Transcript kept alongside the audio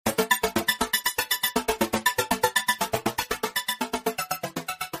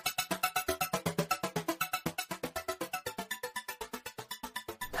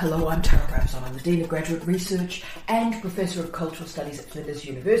Hello, I'm Tara Brabazon. I'm the Dean of Graduate Research and Professor of Cultural Studies at Flinders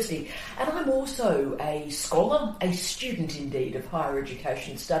University. And I'm also a scholar, a student indeed, of higher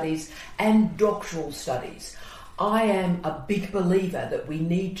education studies and doctoral studies. I am a big believer that we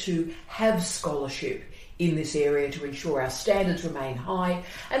need to have scholarship in this area to ensure our standards remain high,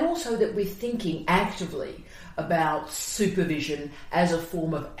 and also that we're thinking actively about supervision as a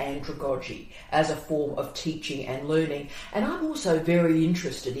form of andragogy, as a form of teaching and learning. And I'm also very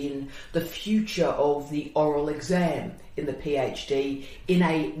interested in the future of the oral exam in the PhD in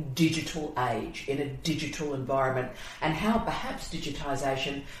a digital age, in a digital environment, and how perhaps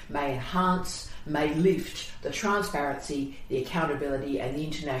digitisation may enhance, may lift the transparency, the accountability and the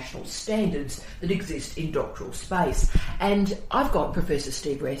international standards that exist in doctoral space. And I've got Professor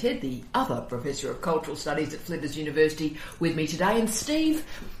Steve Redhead, the other Professor of Cultural Studies at Flinders University, with me today. And Steve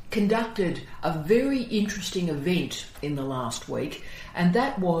conducted a very interesting event in the last week, and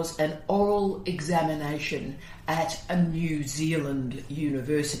that was an oral examination at a New Zealand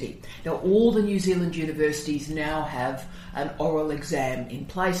university. Now, all the New Zealand universities now have an oral exam in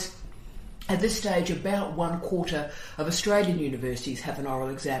place. At this stage, about 1/4 of Australian universities have an oral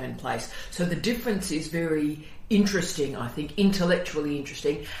exam in place. So the difference is very interesting, I think, intellectually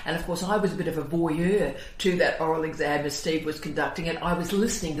interesting. And of course, I was a bit of a voyeur to that oral exam as Steve was conducting it. I was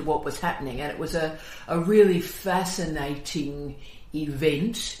listening to what was happening, and it was a really fascinating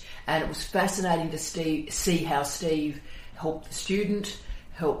event. And it was fascinating to see how Steve helped the student,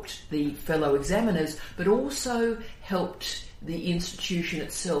 helped the fellow examiners, but also helped the institution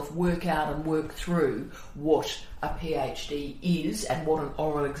itself work out and work through what a PhD is and what an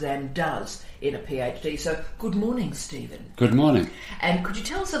oral exam does in a PhD. So good morning, Stephen. Good morning. And could you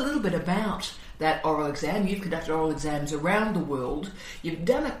tell us a little bit about that oral exam? You've conducted oral exams around the world. You've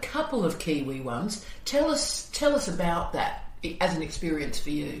done a couple of Kiwi ones. Tell us about that as an experience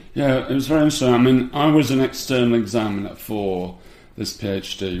for you. Yeah, it was very interesting. I mean, I was an external examiner for this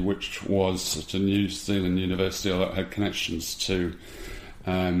PhD, which was at a New Zealand university that had connections to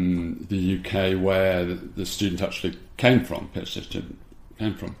the UK, where the student actually came from, PhD student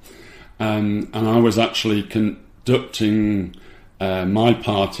came from. And I was actually conducting my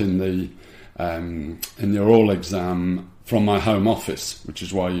part in the oral exam from my home office, which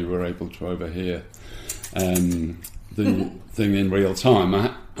is why you were able to overhear the thing in real time.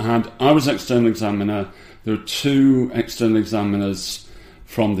 I was external examiner. There were 2 external examiners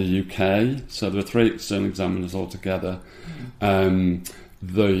from the UK, so there were 3 external examiners altogether.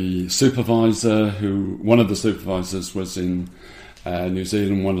 The supervisor, one of the supervisors was in New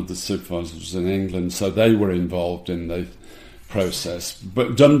Zealand, one of the supervisors was in England, so they were involved in the process,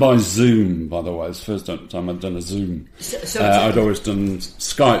 but done by Zoom, by the way. It's the first time I'd done a Zoom. I'd always done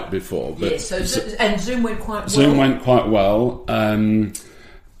Skype before. But and Zoom went quite well. Zoom went quite well.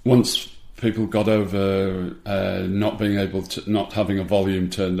 Once people got over not having a volume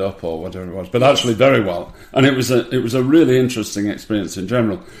turned up or whatever it was, but actually very well. And it was a really interesting experience in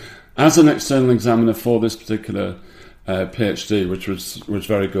general. As an external examiner for this particular PhD, which was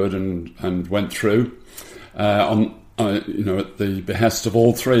very good and went through at the behest of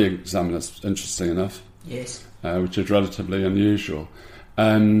all 3 examiners, interesting enough. Yes. Which is relatively unusual.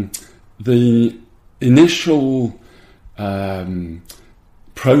 The initial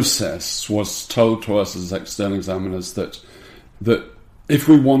process was told to us as external examiners that if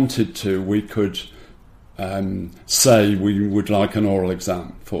we wanted to, we could say we would like an oral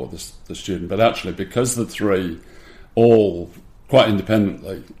exam for the student. But actually, because the 3 all quite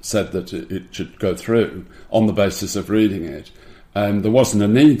independently said that it should go through on the basis of reading it, there wasn't a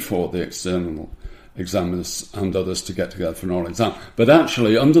need for the external examiners and others to get together for an oral exam. But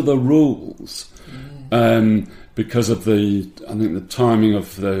actually, under the rules, because of the timing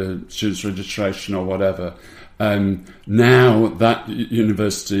of the students' registration or whatever, now that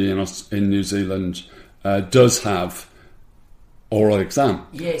university in New Zealand does have oral exam.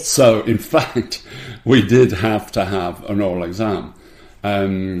 Yes. So, in fact, we did have to have an oral exam.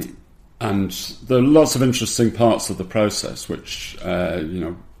 And there are lots of interesting parts of the process which,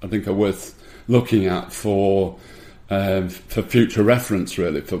 I think are worth looking at for future reference,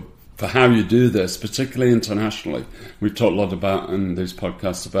 really, for how you do this, particularly internationally. We've talked a lot about in these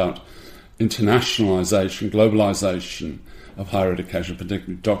podcasts about internationalisation, globalisation of higher education,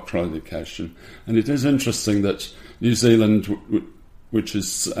 particularly doctoral education. And it is interesting that New Zealand, which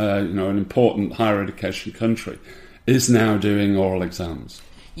is an important higher education country, is now doing oral exams.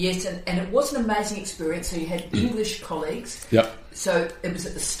 Yes, and it was an amazing experience. So you had English colleagues. Yep. So it was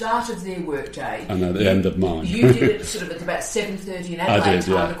at the start of their workday. And at the end of mine. You did it sort of at about 7:30 in Adelaide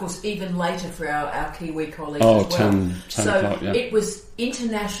time, and of course even later for our Kiwi colleagues as well. 10 o'clock, yeah. It was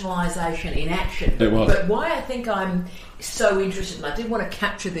internationalisation in action. It was. But why I think I'm so interested, and I did want to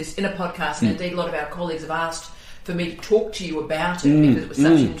capture this in a podcast, and indeed a lot of our colleagues have asked for me to talk to you about it because it was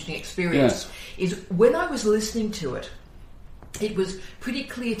such an interesting experience, is when I was listening to it, it was pretty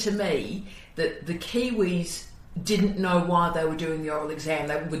clear to me that the Kiwis didn't know why they were doing the oral exam.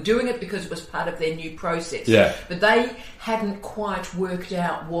 They were doing it because it was part of their new process. Yeah. But they hadn't quite worked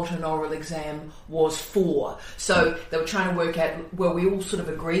out what an oral exam was for. So they were trying to work out, well, we all sort of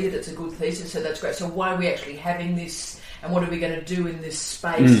agree that it's a good thesis, so that's great. So why are we actually having this, and what are we going to do in this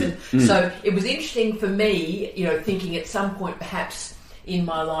space? So it was interesting for me, thinking at some point perhaps in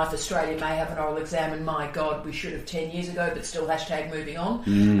my life, Australia may have an oral exam, and my God, we should have 10 years ago, but still #moving on.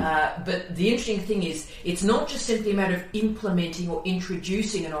 But the interesting thing is, it's not just simply a matter of implementing or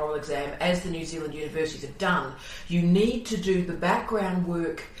introducing an oral exam, as the New Zealand universities have done. You need to do the background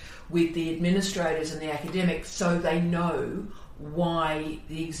work with the administrators and the academics so they know why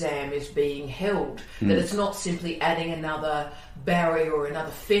the exam is being held. That it's not simply adding another barrier or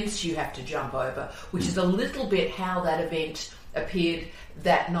another fence you have to jump over, which is a little bit how that event appeared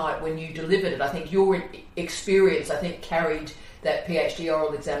that night when you delivered it. I think your experience, carried that PhD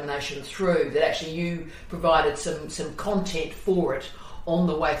oral examination through, that actually you provided some content for it on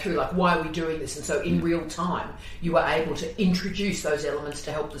the way through, like why are we doing this? And so in real time, you were able to introduce those elements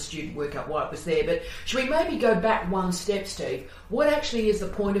to help the student work out why it was there. But should we maybe go back one step, Steve? What actually is the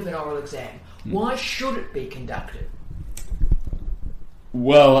point of an oral exam? Why should it be conducted?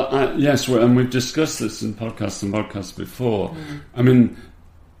 Well, yes, and we've discussed this in podcasts before. I mean,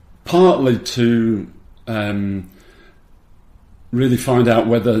 partly to really find out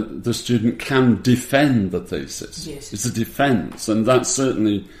whether the student can defend the thesis. Yes. It's a defence, and that's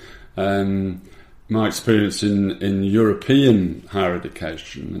certainly my experience in European higher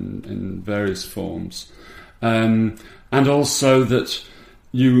education in various forms, and also that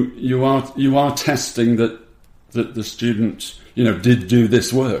you are testing that the student did do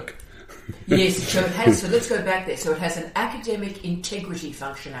this work. Yes, so it has. So let's go back there. So it has an academic integrity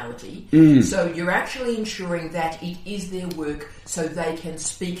functionality. So you're actually ensuring that it is their work, so they can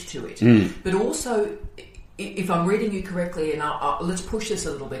speak to it. But also, if I'm reading you correctly, and let's push this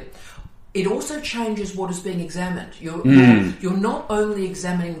a little bit, it also changes what is being examined. You're not only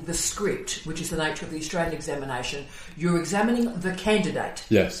examining the script, which is the nature of the Australian examination. You're examining the candidate.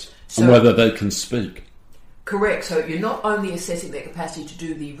 Yes, and whether they can speak. Correct. So you're not only assessing their capacity to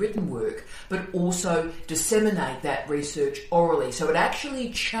do the written work, but also disseminate that research orally. So it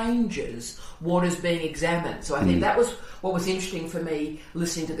actually changes what is being examined. So I think that was what was interesting for me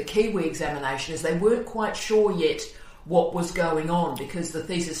listening to the Kiwi examination, is they weren't quite sure yet what was going on because the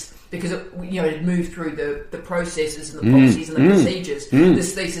thesis, because it had moved through the processes and the policies and the procedures.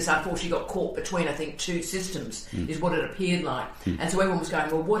 This thesis unfortunately got caught between, I think, two systems is what it appeared like. And so everyone was going,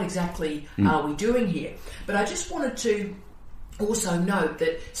 well, what exactly are we doing here? But I just wanted to also note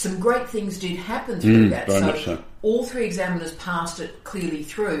that some great things did happen through that. Very much so. All three examiners passed it clearly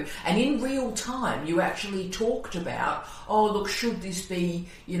through, and in real time you actually talked about, oh look, should this be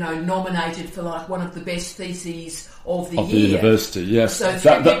nominated for like one of the best theses of the year? The university, yes.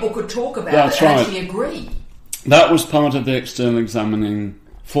 So people could talk about it and actually agree. That was part of the external examining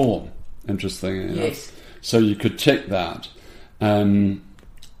form, interestingly enough. Yes. So you could tick that, and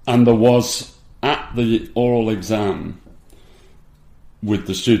there was at the oral exam, with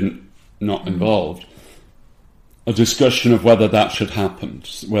the student not involved, a discussion of whether that should happen,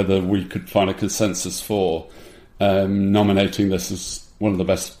 whether we could find a consensus for nominating this as one of the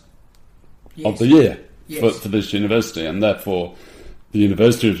best of the year for this university, and therefore the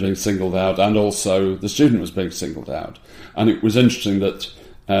university was being singled out and also the student was being singled out. And it was interesting that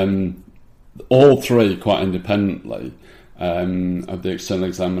all three, quite independently, of the external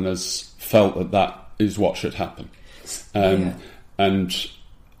examiners felt that is what should happen. And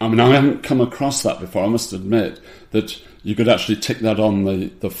I mean, I haven't come across that before, I must admit, that you could actually tick that on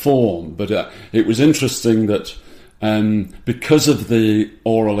the form. But it was interesting that because of the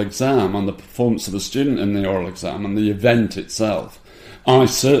oral exam and the performance of the student in the oral exam and the event itself, I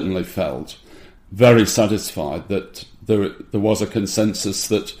certainly felt very satisfied that there was a consensus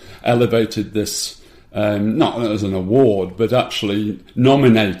that elevated this, not as an award, but actually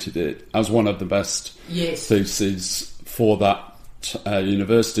nominated it as one of the best theses for that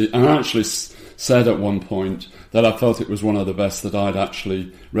university. And I actually said at one point that I felt it was one of the best that I'd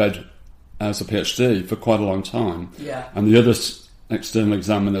actually read as a PhD for quite a long time. Yeah. And the other external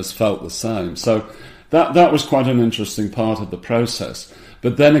examiners felt the same. So that was quite an interesting part of the process.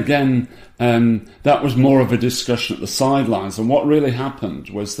 But then again, that was more of a discussion at the sidelines. And what really happened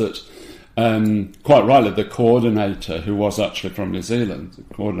was that, quite rightly, the coordinator, who was actually from New Zealand,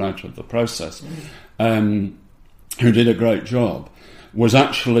 the coordinator of the process, who did a great job, was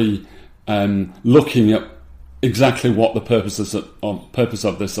actually looking at exactly what the purpose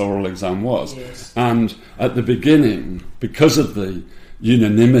of this oral exam was. Yes. And at the beginning, because of the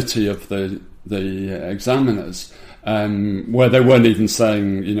unanimity of the examiners, where they weren't even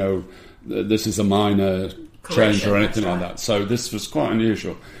saying, you know, this is a minor change or anything like that. So this was quite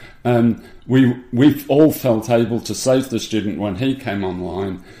unusual. We all felt able to say to the student when he came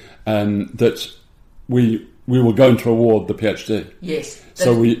online that we were going to award the PhD. Yes.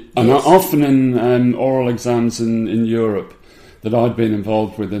 So often in oral exams in Europe that I'd been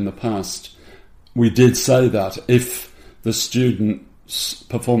involved with in the past, we did say that if the student's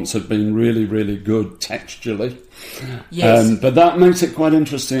performance had been really, really good textually. Yes. But that makes it quite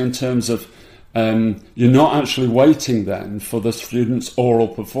interesting in terms of you're not actually waiting then for the student's oral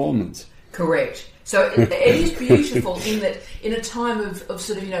performance. Correct. So it is beautiful in that in a time of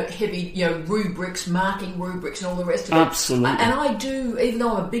sort of, you know, heavy, you know, rubrics, marking rubrics and all the rest of it. Absolutely. And I do, even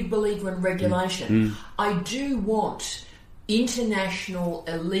though I'm a big believer in regulation, I do want international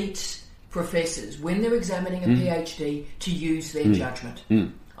elite professors, when they're examining a PhD, to use their judgment.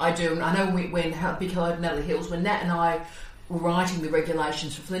 I do. And I know when Big Hello to Natalie Hills, when Nat and I were writing the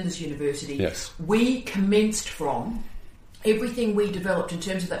regulations for Flinders University, yes, we commenced from... Everything we developed in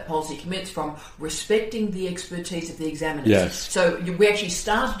terms of that policy commenced from respecting the expertise of the examiners. Yes. So we actually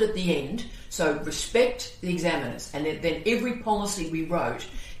started at the end, so respect the examiners, and then every policy we wrote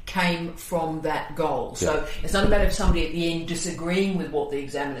came from that goal. Yeah. So it's not a matter of somebody at the end disagreeing with what the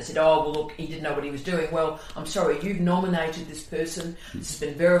examiner said, oh, well, look, he didn't know what he was doing. Well, I'm sorry, you've nominated this person, this has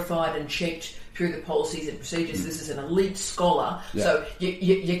been verified and checked through the policies and procedures. This is an elite scholar, so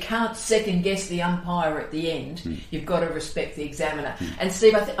you can't second guess the umpire at the end. You've got to respect the examiner. And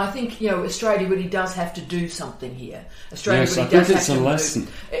Steve, I think you know Australia really does have to do something here. Australia yes, really I does think it's have a to lesson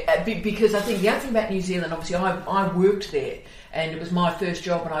because I think the other thing about New Zealand, obviously, I worked there, and it was my first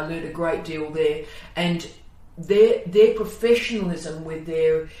job, and I learned a great deal there. And their professionalism with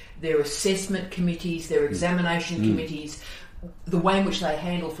their assessment committees, their examination committees, the way in which they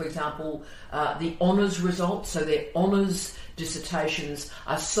handle, for example, the honours results, so their honours dissertations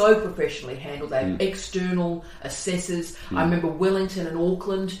are so professionally handled. They have external assessors. I remember Wellington and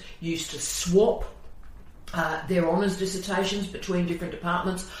Auckland used to swap their honours dissertations between different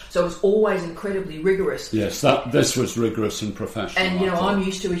departments, so it was always incredibly rigorous. Yes, this was rigorous and professional. And, you know, I'm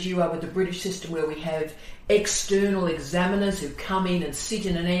used to, as you are, with the British system where we have external examiners who come in and sit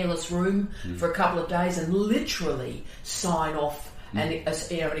in an airless room for a couple of days and literally sign off an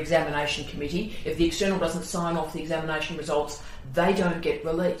examination committee. If the external doesn't sign off the examination results, they don't get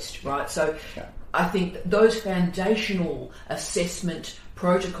released, right? So I think those foundational assessment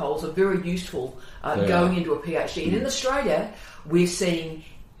protocols are very useful going into a PhD. And in Australia, we're seeing,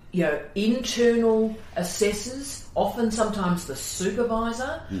 you know, internal assessors, often sometimes the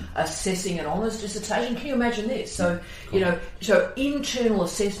supervisor, assessing an honours dissertation. Can you imagine this? So, you know, so internal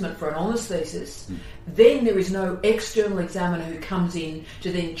assessment for an honours thesis, then there is no external examiner who comes in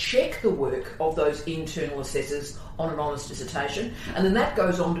to then check the work of those internal assessors on an honours dissertation, and then that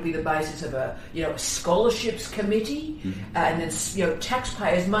goes on to be the basis of a scholarships committee, and then, you know,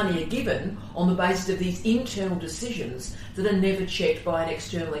 taxpayers' money are given on the basis of these internal decisions that are never checked by an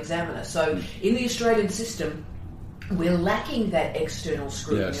external examiner. So in the Australian system, we're lacking that external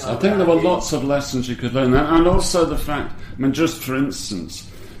scrutiny. Yes, I think there were lots of lessons you could learn, and also the fact, I mean, just for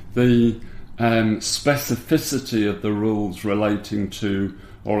instance, the specificity of the rules relating to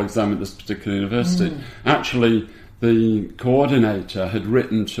oral exam at this particular university. Actually, the coordinator had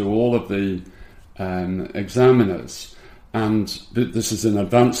written to all of the examiners, and this is in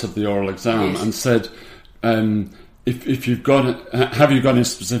advance of the oral exam, and said, if you've got, have you got any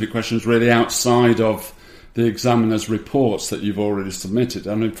specific questions really outside of the examiner's reports that you've already submitted,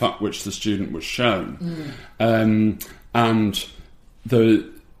 and in fact which the student was shown, and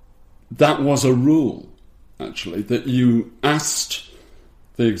that was a rule, actually, that you asked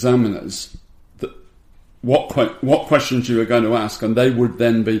the examiners what questions you were going to ask, and they would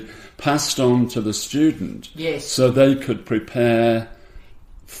then be passed on to the student, so they could prepare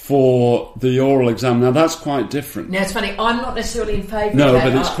for the oral exam. Now that's quite different. Now it's funny, I'm not necessarily in favour of that. No,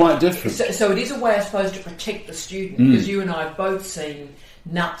 but it's quite different. So it is a way, I suppose, to protect the student, because you and I have both seen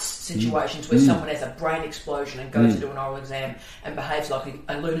nuts situations where someone has a brain explosion and goes to do an oral exam and behaves like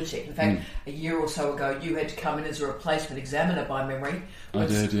a lunatic. In fact, a year or so ago, you had to come in as a replacement examiner by memory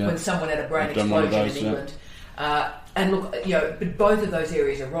when someone had a brain explosion in England. And look, but both of those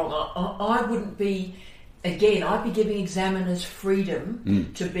areas are wrong. I wouldn't be, again, I'd be giving examiners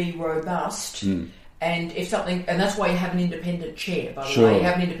freedom to be robust. And if something, and that's why you have an independent chair, by the way. You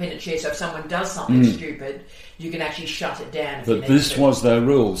have an independent chair, so if someone does something stupid, you can actually shut it down. But this was their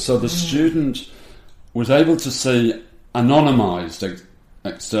rule. So the student was able to see anonymised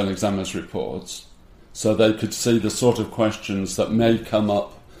external examiners' reports, so they could see the sort of questions that may come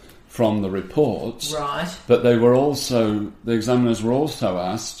up from the reports. Right. But the examiners were also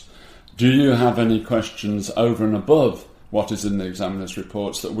asked, do you have any questions over and above what is in the examiner's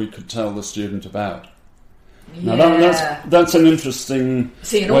reports that we could tell the student about? Yeah. Now that's an interesting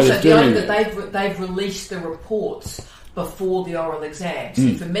and way also of doing the it. other that they've released the reports before the oral exam.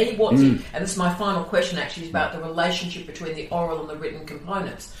 See, for me, and this is my final question actually, is about the relationship between the oral and the written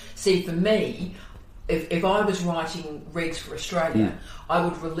components. See, for me, if I was writing regs for Australia, I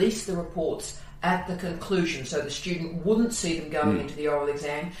would release the reports at the conclusion so the student wouldn't see them going into the oral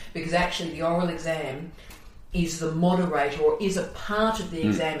exam, because actually the oral exam is the moderator or is a part of the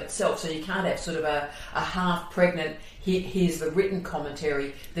exam itself, so you can't have sort of a half-pregnant, here's the written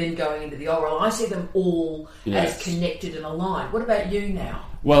commentary, then going into the oral. I see them all as connected and aligned. What about you now?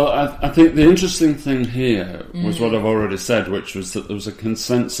 Well, I think the interesting thing here was what I've already said, which was that there was a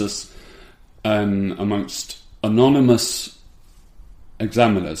consensus amongst anonymous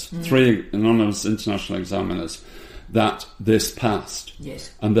examiners, 3 anonymous international examiners, that this passed. Yes.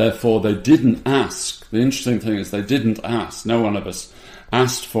 And therefore they didn't ask. The interesting thing is they didn't ask. No one of us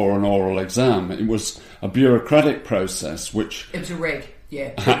asked for an oral exam. It was a bureaucratic process which... It was a reg,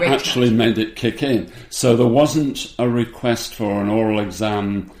 actually made it kick in. So there wasn't a request for an oral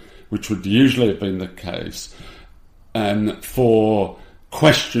exam, which would usually have been the case, for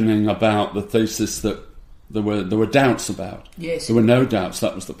questioning about the thesis that there were doubts about. Yes. There were no doubts,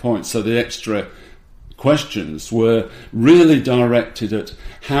 that was the point. So the extra questions were really directed at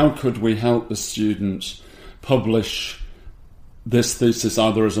how could we help the student publish this thesis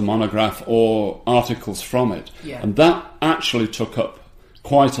either as a monograph or articles from it. Yeah. And that actually took up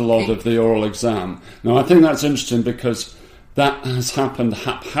quite a lot of the oral exam. Now, I think that's interesting because that has happened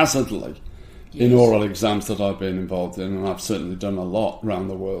haphazardly in oral exams that I've been involved in, and I've certainly done a lot around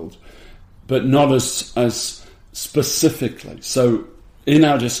the world, but not as specifically. So in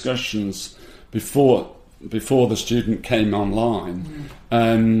our discussions before the student came online,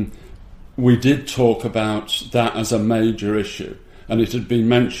 we did talk about that as a major issue, and it had been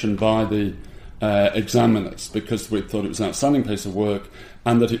mentioned by the examiners because we thought it was an outstanding piece of work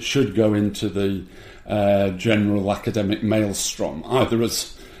and that it should go into the general academic maelstrom, either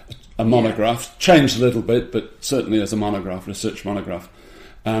as a monograph, changed a little bit, but certainly as a monograph, research monograph,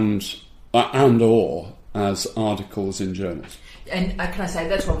 and or as articles in journals. And can I say,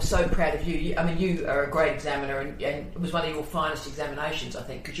 that's why I'm so proud of you. I mean, you are a great examiner, and it was one of your finest examinations, I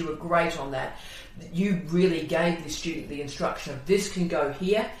think, because you were great on that. You really gave the student the instruction of this can go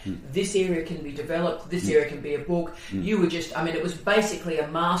here, this area can be developed, this area can be a book. You were just, I mean, it was basically a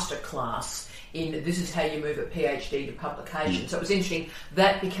masterclass in this is how you move a PhD to publication. So it was interesting,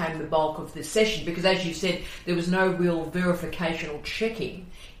 that became the bulk of this session, because as you said, there was no real verification or checking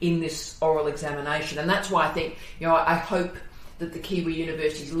in this oral examination. And that's why I think, I hope that the Kiwi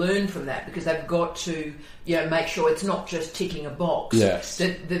universities learn from that, because they've got to make sure it's not just ticking a box. Yes.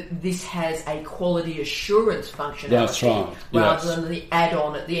 That this has a quality assurance functionality. That's right. Rather than the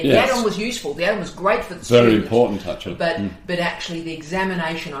add-on at the end. Yes. The add-on was useful. The add-on was great for the Very student. important, actually. But actually the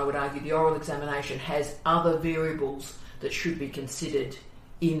examination, I would argue, the oral examination has other variables that should be considered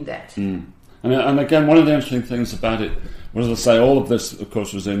in that. And again, one of the interesting things about it was, as I say, all of this, of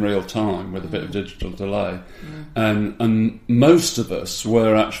course, was in real time with a bit of digital delay. And most of us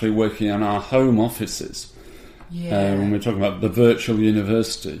were actually working in our home offices. When we're talking about the virtual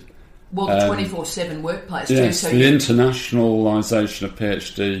university. Well, the 24/7 workplace too. Yes, So the internationalisation of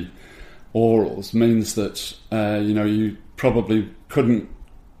PhD orals means that, you probably couldn't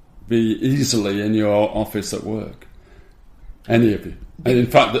be easily in your office at work. Any of you. And in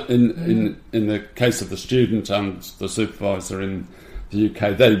fact, in the case of the student and the supervisor in the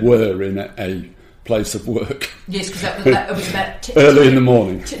UK, they were in a place of work. Yes, because that was about early in the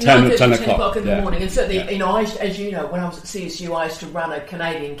morning, 10 o'clock in the morning. And certainly, as you know, when I was at CSU, I used to run a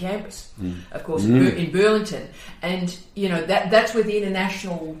Canadian campus, of course, in Burlington. And, that's where the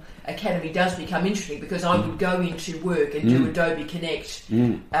International Academy does become interesting, because I would go into work and do Adobe Connect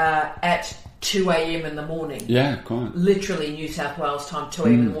at 2 a.m. in the morning. Yeah, quite. Literally New South Wales time, 2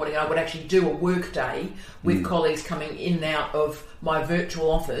 a.m. in the morning. I would actually do a work day with colleagues coming in and out of my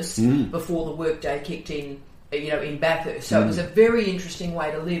virtual office before the work day kicked in, in Bathurst. So it was a very interesting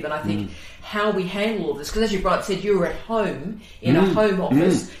way to live, and I think how we handle all this, because as you right said, you were at home in a home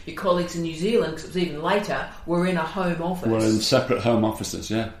office. Your colleagues in New Zealand, because it was even later, were in a home office. We're in separate home offices,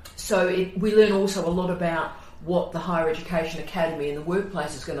 yeah. So we learn also a lot about what the higher education academy and the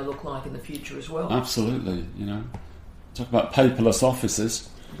workplace is going to look like in the future as well. Absolutely, Talk about paperless offices.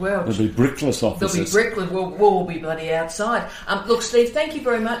 Well, there'll be brickless offices. There'll be brickless. We'll be bloody outside. Look, Steve, thank you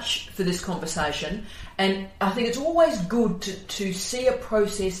very much for this conversation. And I think it's always good to see a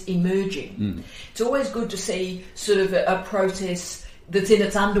process emerging. It's always good to see sort of a process that's in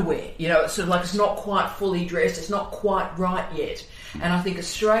its underwear. It's sort of like it's not quite fully dressed. It's not quite right yet. And I think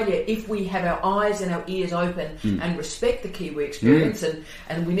Australia, if we have our eyes and our ears open and respect the Kiwi experience,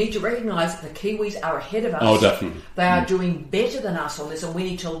 and we need to recognise that the Kiwis are ahead of us. Oh, definitely. They are doing better than us on this, and we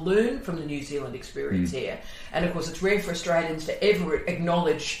need to learn from the New Zealand experience here. And of course, it's rare for Australians to ever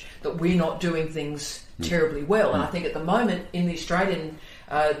acknowledge that we're not doing things terribly well. And I think at the moment in the Australian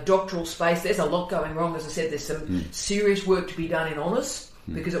doctoral space, there's a lot going wrong. As I said, there's some serious work to be done in honours.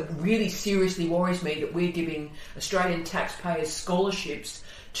 Because it really seriously worries me that we're giving Australian taxpayers scholarships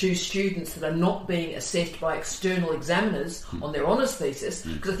to students that are not being assessed by external examiners on their honours thesis,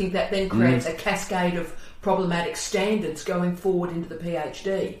 because I think that then creates a cascade of problematic standards going forward into the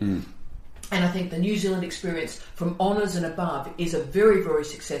PhD. And I think the New Zealand experience from honours and above is a very, very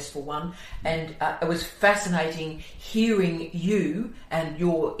successful one. And it was fascinating hearing you and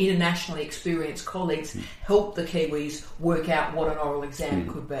your internationally experienced colleagues help the Kiwis work out what an oral exam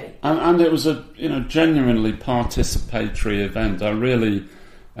could be. And it was a genuinely participatory event. I really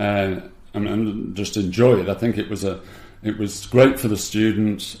just enjoy it. I think it was great for the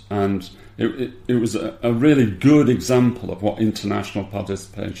students, and it was a really good example of what international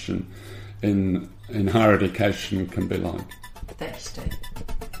participation in higher education can be like. Thanks, Steve.